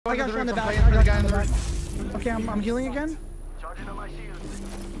I got you on the back. I got you on the back. Okay, I'm healing again. They're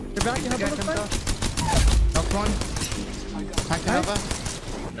backing up a little bit. Knocked one. Tank another.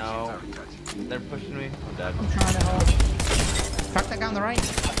 No. They're pushing me. I'm dead. I'm trying to help. Crack that guy on the right.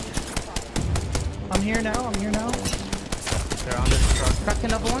 I'm here now. I'm here now. They're on this truck. Crack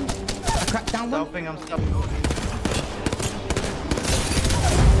another one. I cracked down one. Stopping, I'm stopping. Knocked one.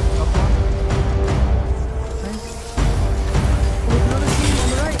 Another team on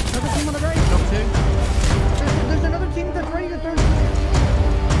the right. Another team on the right. Knocked two. There's another team that's ready to throw.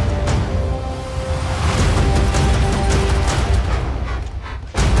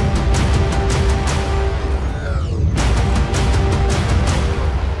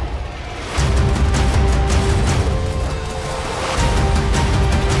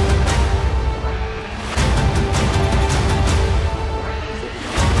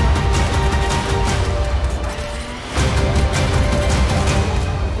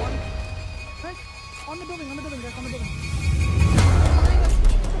 On the building, guys, on the building.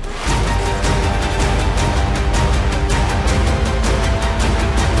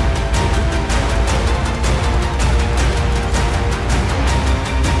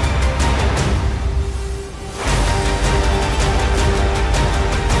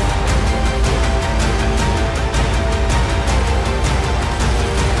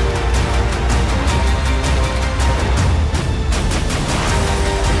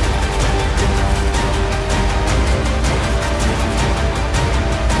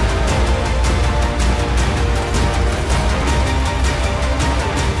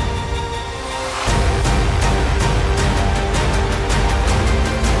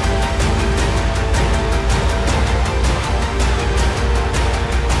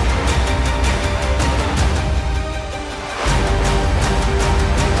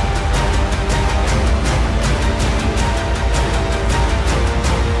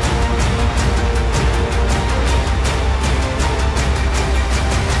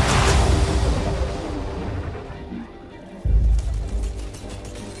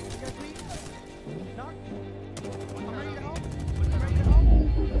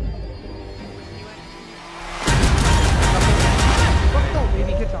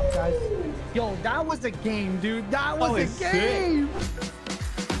 Yo, that was a game, dude. That was a game.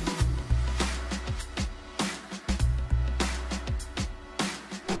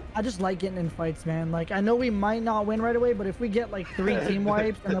 I just like getting in fights, man. Like, I know we might not win right away, but if we get like 3 team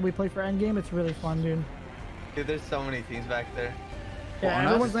wipes and then we play for endgame, it's really fun, dude. Dude, there's so many teams back there. Yeah,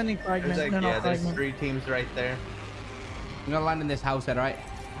 everyone's landing fragment. There's like, there's 3 teams right there. I'm gonna land in this house, right?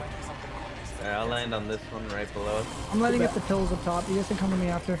 Yeah, I'll land on this one right below us. I'm letting get the pills up top. You guys can come to me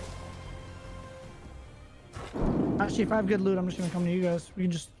after. Actually, if I have good loot, I'm just gonna come to you guys. We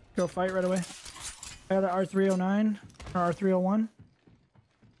can just go fight right away. I got an R309 or R301.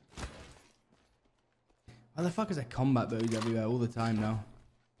 Why the fuck is there combat bows everywhere all the time now?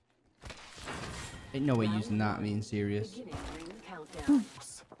 Ain't no way using that, I mean, serious.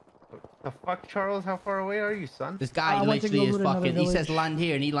 The fuck, Charles? How far away are you, son? This guy literally is fucking. He says land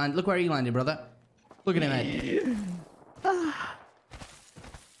here, and he land. Look where he landed, brother. Look at him, Ed. I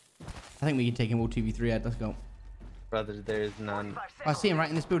think we can take him all 2v3, Ed. Let's go. Brother, there is none. Oh, I see him right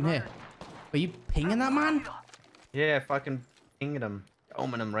in this building here. Are you pinging that man? Yeah, fucking pinging him.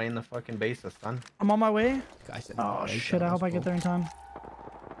 Omen him right in the fucking bases, son. I'm on my way. Guy said, oh shit! I hope I get there in time.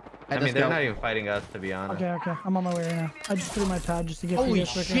 I mean, they're not even fighting us, to be honest. Okay. I'm on my way right now. I just threw my pad just to get. Holy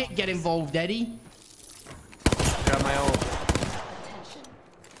shit! Get involved, Eddie. Got my ult.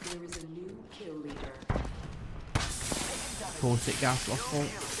 There is a new kill leader. Caustic gas lost fault.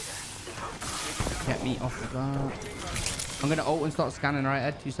 Get me off of that. I'm gonna ult and start scanning, right,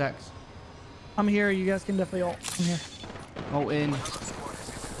 Ed? 2 secs. I'm here. You guys can definitely ult. I'm here. Ult in.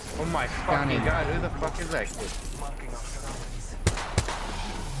 Oh my fucking god! Who the fuck is that kid?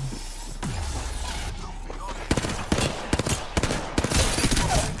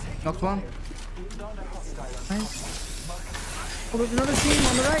 Knocked one. Nice. Oh, there's another team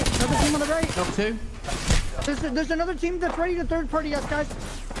on the right. Another team on the right. Knocked 2. There's another team that's ready to third party us, guys.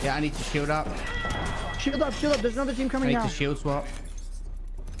 Yeah, I need to shield up. Shield up, shield up. There's another team coming now. I need to shield swap.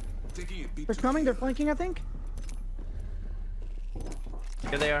 They're coming. They're flanking, I think.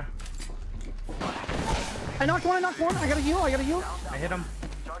 Here they are. I knocked one. I gotta heal. I hit him.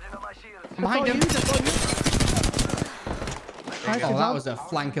 Behind him. Nice, oh, that was a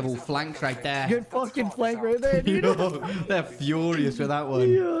flankable flank right there. Good fucking flank right there, dude. They're furious with that one.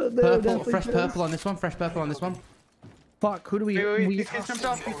 Yeah, purple, fresh purple on this one. Fresh purple on this one. Fuck, who do we... These kids jumped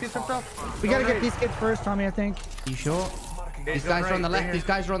off. We gotta get these kids first, Tommy, I think. You sure? These guys are on the left. These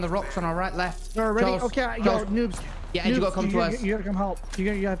guys are on the rocks on our right, left. They're already. Charles, Okay, yo, Charles. noobs. Yeah, and you Noobs, gotta come to us. You gotta come help.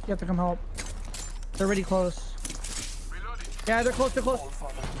 You have to come help. They're already close. Yeah, they're close. They're close.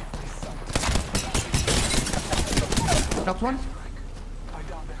 Knocked one.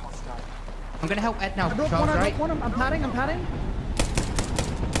 I'm gonna help Ed now. I broke Charles, one. right? I'm padding.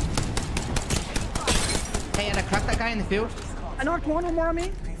 Hey, and I cracked that guy in the field. I knocked one more on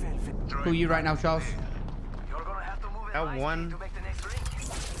me. Who are you right now, Charles? Got one.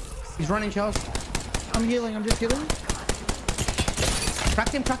 He's running, Charles. I'm healing. I'm just healing.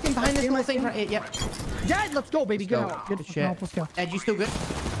 Cracked him behind this little thing right here. Yep. Dead. Let's go, baby. Get go. out. Get Good fucking shit. help. Let's go. Ed, you still good?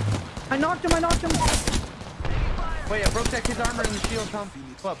 I knocked him. Wait, I broke that kid's armor and the shield, Tom.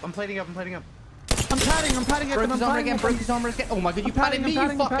 Pull up. I'm plating up. I'm padding at Broke them. his armor again. Broke his armor again. Oh my god, you padded me, you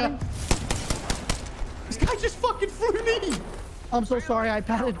fucker. This guy just fucking flew me. I'm so sorry. I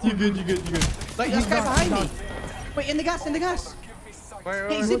padded. You're good. Like, this guy behind me. Wait, in the gas.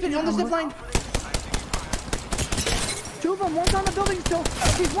 Hey, zipping on the zip line. Two of them. One's on the building still.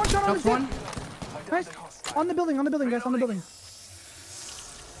 He's one shot on the Knocked zip. one. Nice. On the building, guys. On the building.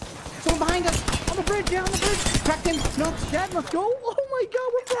 Someone behind us. On the bridge. Yeah, on the bridge. Cracked him. No. Dead. Let's go. Oh my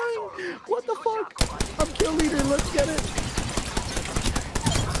god, we're flying. What the fuck? I'm kill leader. Let's get it.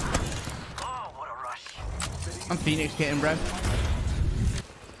 I'm Phoenix kitting, bro.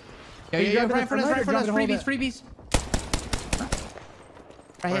 Yo, right in front of us. Freebies.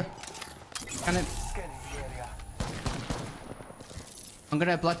 Right here. Scan it. I'm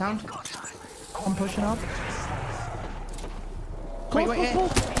gonna Bloodhound. I'm pushing up. Wait, Close. yeah.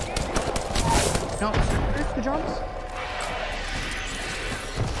 No. Chris, good job.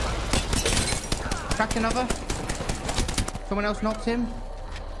 Cracked another. Someone else knocked him.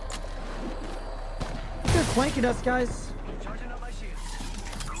 They're flanking us, guys.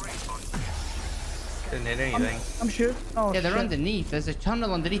 Didn't hit anything. I'm shooting. Oh, Yeah, they're shit. underneath. There's a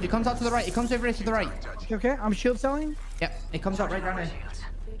tunnel underneath. It comes out to the right. It comes over here to the right. Okay, I'm shield selling. Yep, it comes out right down there.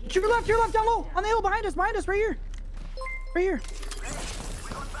 To your left, down low. On the hill, behind us, right here. Right here.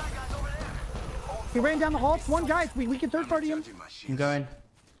 He ran down the hall. It's one guy. We can third party him. I'm going.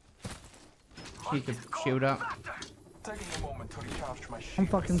 Keep the shield up. I'm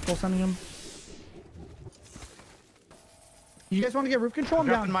fucking full sending him. You guys want to get roof control? I'm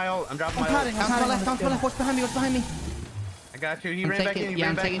dropping down. my ult. I'm dropping I'm my padding. ult. Down to my left, down to my left. What's behind me? I got you. He I'm ran back in. taking, He yeah, ran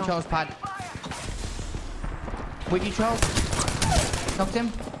I'm back taking home. Charles' pad. With you, Charles. Knocked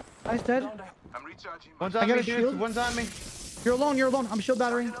him. Nice, dead. One's I on got me, a dude. shield. One's on me. You're alone. I'm shield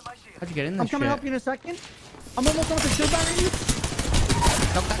battering. How'd you get in this I'm coming to help shit? you in a second. I'm almost done with the shield battering.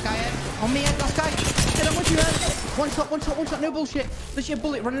 Knock that guy Ed. On me, Ed, last guy. Get him with you, Ed. One shot, no bullshit. There's your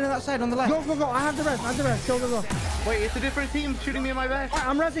bullet running on that side on the left. Go. I have the rest. Go. Wait, it's a different team shooting me in my back. Alright,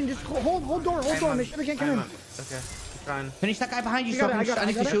 I'm resing. Just hold door. Make sure they can't come in. Okay, fine. Finish that guy behind you, You so got it, I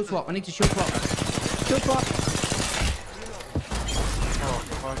need to shield swap. Shield swap. Oh,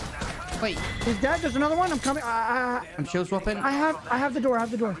 fuck. Wait, He's dead. There's another one. I'm coming. I'm shield swapping. I have the door.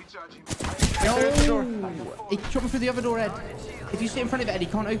 There's the door. He shot me through the other door, Ed. If you sit in front of it, Ed, he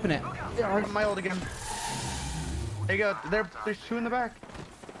can't open it. I'm my ult again. There you go. There's two in the back.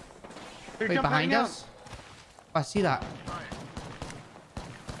 They're Wait, jumping behind out. us? Oh, I see that.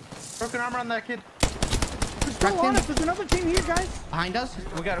 Broken armor on that kid. There's still on us. There's another team here, guys. Behind us?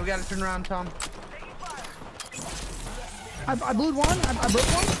 We gotta turn around, Tom. I blew one. I broke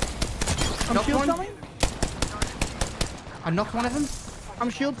one. I'm Knocked shield one. selling. I knocked one of them. I'm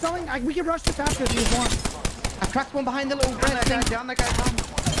shield selling. We can rush this after if you want. I cracked one behind the little Down red that guy, thing. down that guy,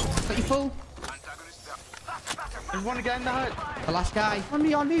 Tom. Got you full? There's one guy in the hut. The last guy. On me,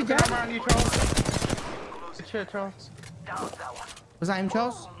 Broken dead. armor on you, Charles. Good shit, Charles. Was that him,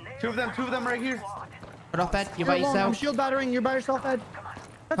 Charles? Two of them right here. Put up, Ed. You're by You're alone. I'm yourself. shield battering. You're by yourself, Ed.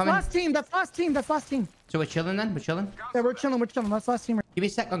 That's Coming. last team. That's last team. So we're chilling then? We're chilling? Yeah, we're chilling. That's last team. Give me a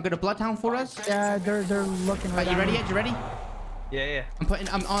sec. I'm gonna Bloodhound for us. Yeah, they're looking right Right, you at ready, me. Ed? You ready? Yeah. I'm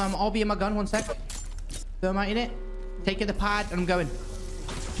RBing my gun. 1 sec. Thermite in it. Taking the pad and I'm going.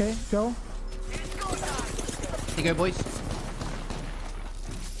 Okay, go. Here you go, boys.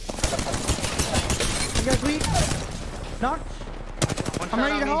 You guys weak? Knocked. One I'm shot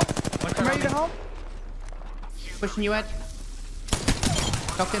ready on to me. help. One shot I'm on ready to me. help. Pushing you, Ed.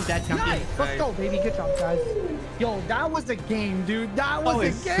 Knocked him dead, champion. Nice. Let's go, baby. Good job, guys. Yo, that was a game, dude. That was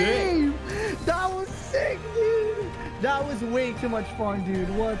was a game. That was sick, dude. That was way too much fun, dude.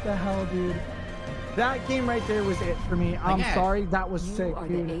 What the hell, dude? That game right there was it for me. I'm Yeah. sorry. That was You sick, are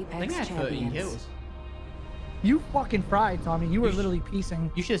the dude. I think I Apex had 13 champions. kills. You fucking fried, Tommy. You were You sh- literally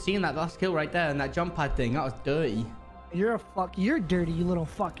piecing. You should have seen that last kill right there and that jump pad thing. That was dirty. You're dirty, you little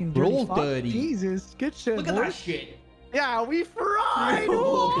fucking We're dirty all fuck. dirty. Jesus. Good shit, Look at boy. that shit. Yeah, we fried.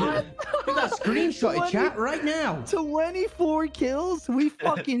 What? Get that screenshot in chat right now. 24 kills. We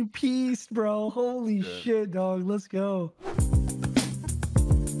fucking pieced, bro. Holy shit, dog. Let's go.